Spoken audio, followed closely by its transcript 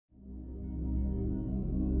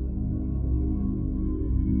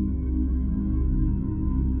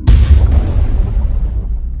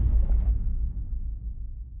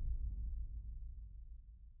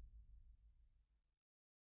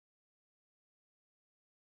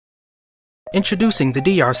Introducing the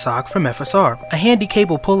DR-SOC from FSR, a handy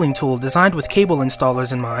cable pulling tool designed with cable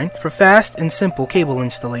installers in mind for fast and simple cable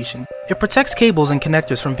installation. It protects cables and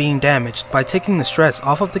connectors from being damaged by taking the stress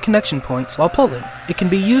off of the connection points while pulling. It can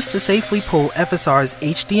be used to safely pull FSR's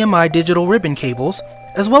HDMI digital ribbon cables,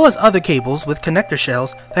 as well as other cables with connector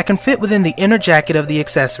shells that can fit within the inner jacket of the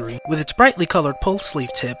accessory. With its brightly colored pull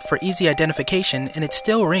sleeve tip for easy identification and its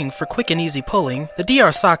steel ring for quick and easy pulling, the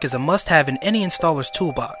DR-SOC is a must-have in any installer's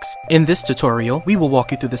toolbox. In this tutorial, we will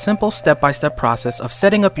walk you through the simple step-by-step process of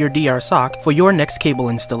setting up your DR-SOC for your next cable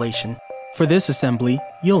installation. For this assembly,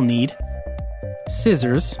 you'll need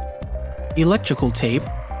scissors, electrical tape,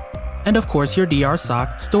 and of course your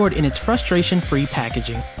DR-SOC stored in its frustration-free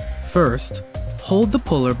packaging. First, hold the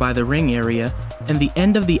puller by the ring area and the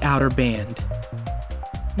end of the outer band.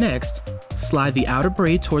 Next, slide the outer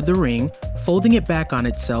braid toward the ring, folding it back on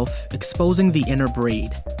itself, exposing the inner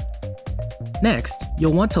braid. Next,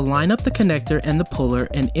 you'll want to line up the connector and the puller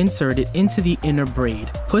and insert it into the inner braid.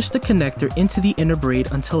 Push the connector into the inner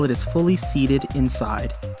braid until it is fully seated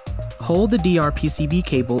inside. Hold the DR-PCB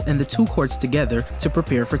cable and the two cords together to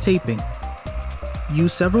prepare for taping.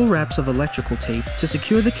 Use several wraps of electrical tape to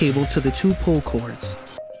secure the cable to the two pull cords.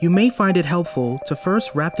 You may find it helpful to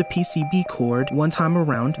first wrap the PCB cord one time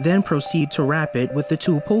around, then proceed to wrap it with the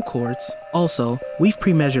two pull cords. Also, we've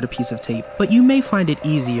pre-measured a piece of tape, but you may find it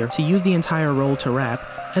easier to use the entire roll to wrap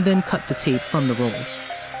and then cut the tape from the roll.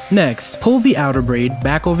 Next, pull the outer braid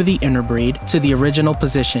back over the inner braid to the original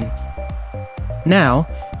position. Now,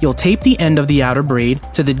 you'll tape the end of the outer braid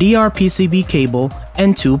to the DR-PCB cable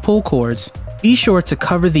and two pull cords. Be sure to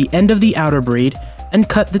cover the end of the outer braid and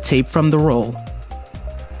cut the tape from the roll.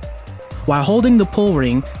 While holding the pull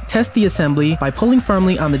ring, test the assembly by pulling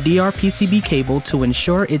firmly on the DR-PCB cable to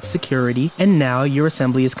ensure its security, and now your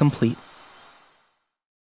assembly is complete.